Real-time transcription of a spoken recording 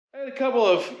had a couple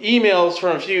of emails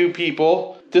from a few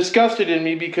people disgusted in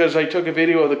me because I took a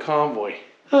video of the convoy.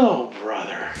 Oh,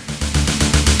 brother.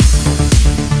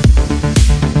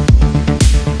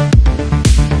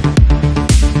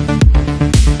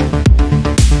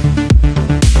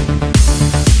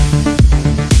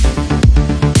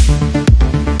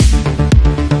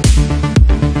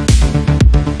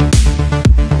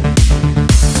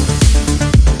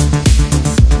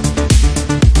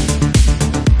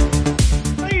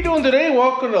 Today,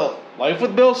 welcome to Life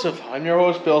with BillSiff. I'm your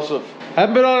host, BillSiff. I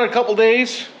haven't been on in a couple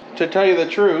days, to tell you the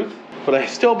truth, but I've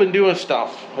still been doing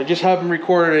stuff. I just haven't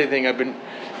recorded anything. I've been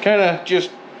kind of just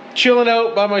chilling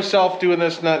out by myself, doing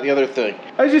this and that and the other thing.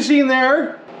 As you've seen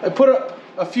there, I put up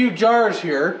a few jars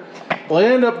here. Well, I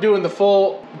ended up doing the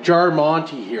full jar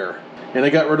Monty here, and I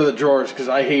got rid of the drawers because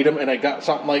I hate them, and I got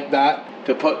something like that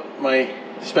to put my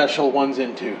special ones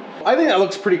into. I think that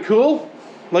looks pretty cool.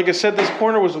 Like I said, this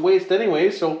corner was a waste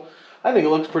anyway, so I think it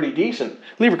looks pretty decent.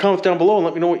 Leave your comments down below and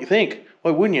let me know what you think. Why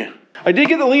wouldn't you? I did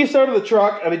get the leaves out of the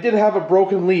truck, and I did have a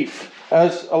broken leaf.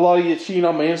 As a lot of you have seen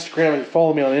on my Instagram, if you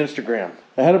follow me on Instagram.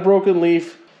 I had a broken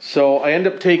leaf, so I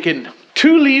ended up taking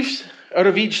 2 leaves out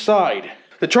of each side.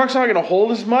 The truck's not going to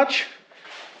hold as much,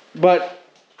 but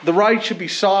the ride should be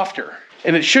softer.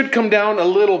 And it should come down a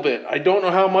little bit. I don't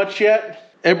know how much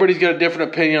yet. Everybody's got a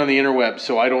different opinion on the interweb,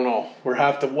 so I don't know. We'll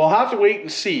have to wait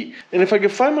and see. And if I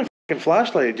could find my fucking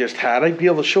flashlight I just had, I'd be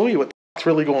able to show you what the fuck's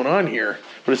really going on here.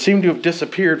 But it seemed to have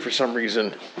disappeared for some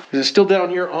reason. Is it still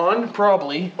down here on?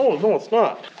 Probably. Oh, no, it's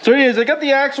not. So anyways, I got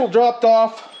the axle dropped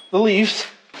off the leaves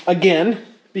again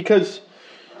because,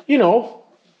 you know,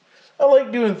 I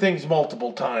like doing things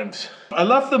multiple times. I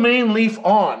left the main leaf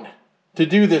on to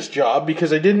do this job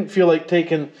because I didn't feel like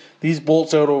taking these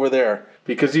bolts out over there,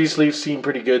 because these leaves seem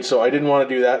pretty good, so I didn't want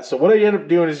to do that. So what I ended up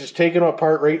doing is just taking them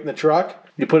apart right in the truck.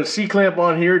 You put a C-clamp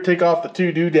on here, take off the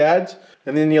 2 doodads,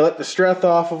 and then you let the streth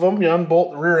off of them. You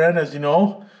unbolt the rear end, as you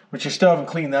know, which you still haven't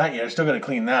cleaned that yet. I still got to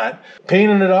clean that.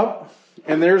 Painting it up,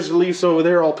 and there's the leaves over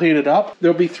there all painted up.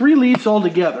 There'll be 3 leaves all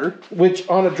together, which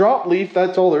on a drop leaf,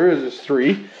 that's all there is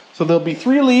 3. So there'll be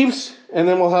 3 leaves, and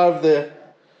then we'll have the,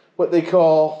 what they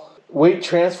call weight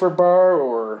transfer bar,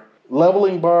 or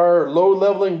leveling bar, or load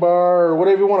leveling bar, or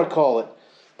whatever you want to call it.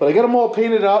 But I got them all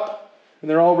painted up, and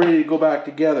they're all ready to go back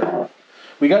together.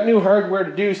 We got new hardware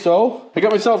to do so. I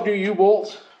got myself new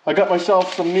U-bolts. I got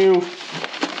myself some new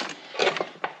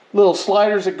little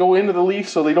sliders that go into the leaf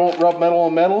so they don't rub metal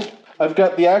on metal. I've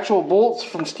got the actual bolts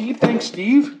from Steve, thanks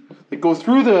Steve, that go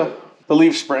through the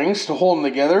leaf springs to hold them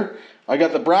together. I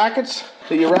got the brackets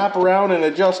that you wrap around and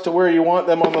adjust to where you want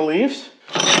them on the leaves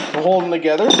to hold them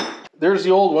together. There's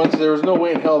the old ones. There was no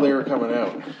way in hell they were coming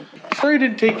out. Sorry it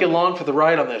didn't take you long for the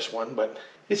ride on this one, but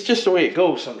it's just the way it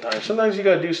goes sometimes. Sometimes you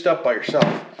gotta do stuff by yourself.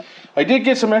 I did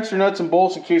get some extra nuts and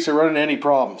bolts in case I run into any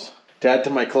problems to add to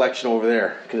my collection over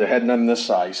there, because I had none this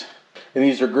size. And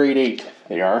these are grade 8,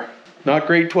 they are. Not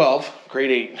grade 12,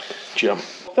 grade 8, Jim.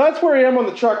 That's where I am on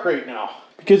the truck right now.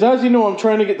 Because as you know, I'm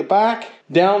trying to get the back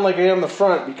down like I am the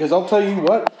front, because I'll tell you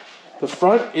what, the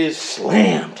front is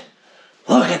slammed.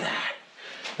 Look at that.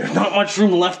 There's not much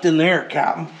room left in there,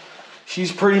 Captain.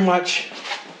 She's pretty much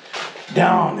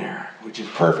down there, which is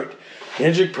perfect. The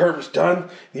engine compartment's done.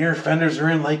 The rear fenders are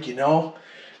in, like you know,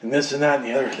 and this and that and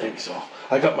the other thing. So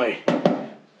I got my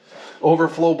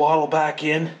overflow bottle back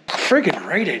in. Friggin'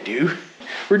 right I do.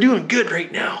 We're doing good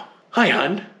right now. Hi,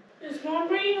 hun. Is Mom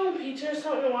bringing home pizza or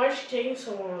something? Why is she taking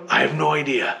so long? I have no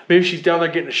idea. Maybe she's down there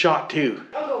getting a shot too.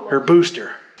 I'll go Her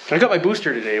booster. I got my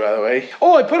booster today, by the way.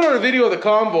 Oh, I put on a video of the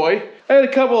convoy. I had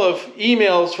a couple of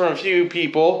emails from a few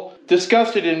people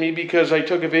disgusted in me because I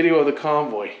took a video of the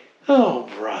convoy. Oh,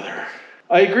 brother.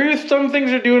 I agree with some things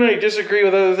they're doing, and I disagree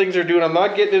with other things they're doing. I'm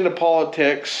not getting into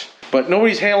politics, but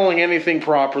nobody's handling anything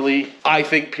properly, I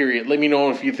think, period. Let me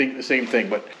know if you think the same thing.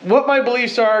 But what my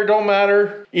beliefs are don't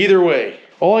matter either way.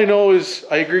 All I know is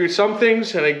I agree with some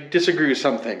things and I disagree with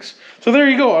some things. So there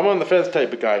you go. I'm on the fence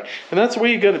type of guy. And that's the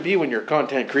way you got to be when you're a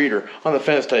content creator, on the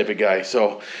fence type of guy.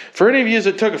 So for any of you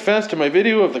that took offense to my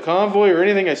video of the convoy or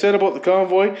anything I said about the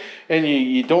convoy and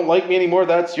you don't like me anymore,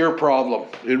 that's your problem.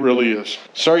 It really is.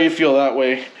 Sorry you feel that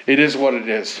way. It is what it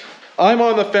is. I'm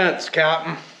on the fence,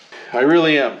 Captain. I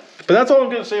really am. But that's all I'm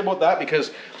going to say about that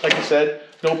because, like I said,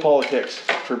 no politics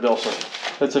for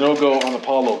BillSiff. That's a no-go on the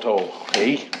Palo Toe.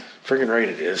 Okay? Friggin' right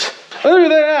it is. Other than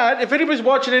that, if anybody's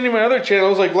watching any of my other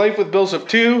channels like Life with BillSiff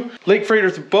 2, Lake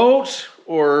Freighters and Boats,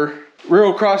 or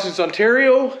Railroad Crossings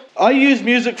Ontario, I use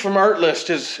music from Artlist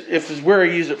is where I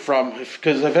use it from,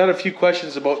 because I've had a few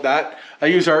questions about that. I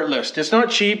use Artlist. It's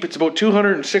not cheap. It's about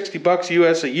 $260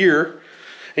 US a year,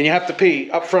 and you have to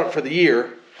pay up front for the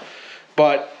year.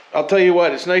 But I'll tell you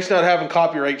what, it's nice not having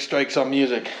copyright strikes on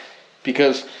music,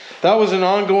 because that was an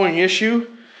ongoing issue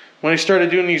when I started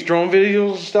doing these drone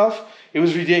videos and stuff. It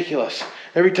was ridiculous.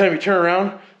 Every time you turn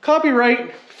around,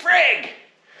 copyright, frig!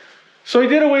 So I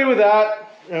did away with that,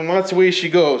 and that's the way she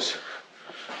goes.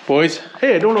 Boys,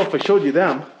 hey, I don't know if I showed you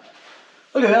them.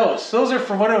 Look at those. Those are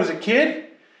from when I was a kid.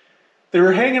 They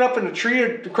were hanging up in a tree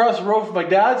across the road from my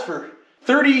dad's for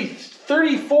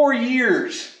 34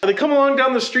 years. They come along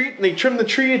down the street and they trimmed the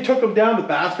tree and took them down, the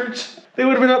bastards. They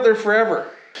would have been up there forever.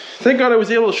 Thank God I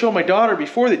was able to show my daughter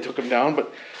before they took them down,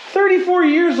 but 34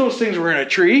 years those things were in a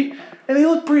tree, and they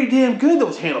look pretty damn good,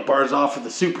 those handlebars off of the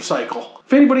supercycle.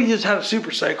 If anybody has had a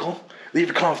supercycle, leave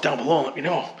your comments down below and let me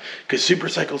know, because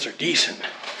supercycles are decent.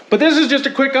 But this is just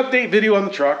a quick update video on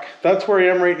the truck. That's where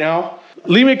I am right now.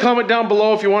 Leave me a comment down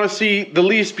below if you want to see the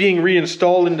lease being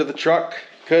reinstalled into the truck,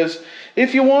 because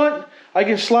if you want, I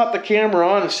can slap the camera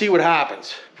on and see what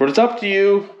happens. But it's up to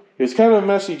you. It was kind of a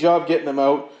messy job getting them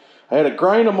out. I had to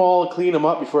grind them all and clean them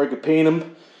up before I could paint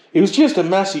them. It was just a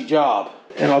messy job.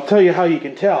 And I'll tell you how you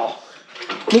can tell.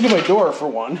 Look at my door for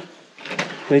one.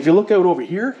 And if you look out over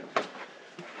here,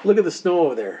 look at the snow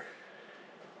over there.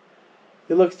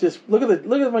 It looks just, look at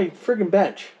my friggin'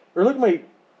 bench. Or look at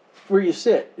where you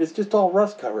sit. It's just all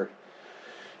rust covered.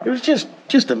 It was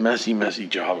just a messy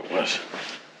job it was.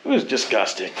 It was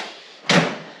disgusting.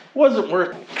 It wasn't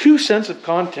worth 2 cents of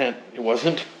content. It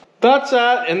wasn't. That's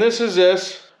that, and this is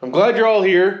this. I'm glad you're all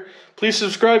here. Please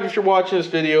subscribe if you're watching this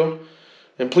video.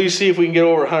 And please see if we can get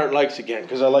over 100 likes again,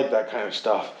 because I like that kind of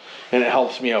stuff. And it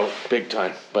helps me out big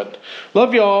time. But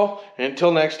love you all, and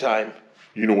until next time.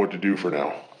 You know what to do for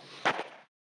now.